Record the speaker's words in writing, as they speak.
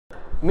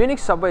Munich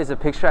subway is a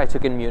picture I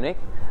took in Munich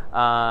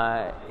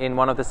in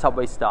one of the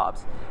subway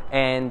stops.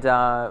 And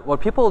what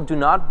people do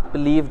not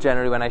believe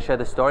generally when I share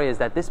the story is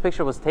that this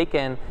picture was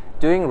taken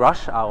during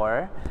rush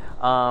hour,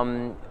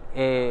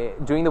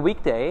 during the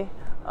weekday,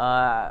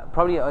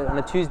 probably on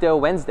a Tuesday or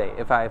Wednesday,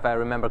 if I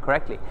remember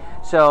correctly.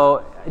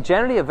 So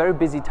generally a very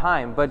busy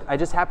time, but I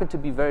just happened to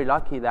be very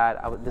lucky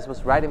that this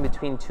was right in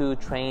between two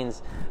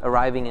trains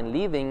arriving and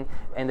leaving,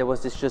 and there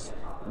was this just,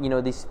 you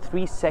know, these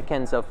 3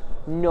 seconds of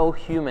no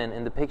human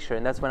in the picture,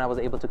 and that's when I was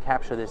able to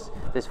capture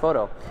this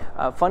photo.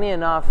 Funny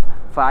enough,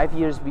 5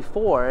 years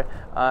before,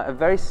 a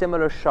very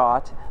similar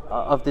shot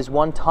of this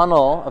one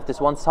tunnel, of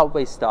this one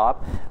subway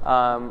stop,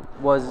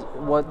 was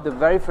the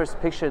very first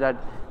picture that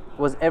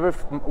was ever,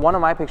 one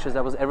of my pictures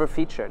that was ever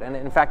featured, and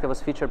in fact it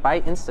was featured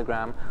by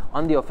Instagram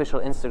on the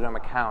official Instagram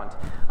account.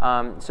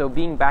 So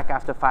being back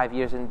after 5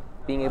 years and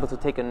being able to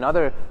take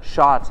another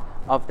shot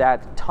of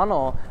that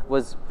tunnel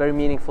was very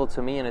meaningful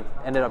to me, and it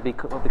ended up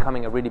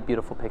becoming a really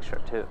beautiful picture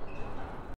too.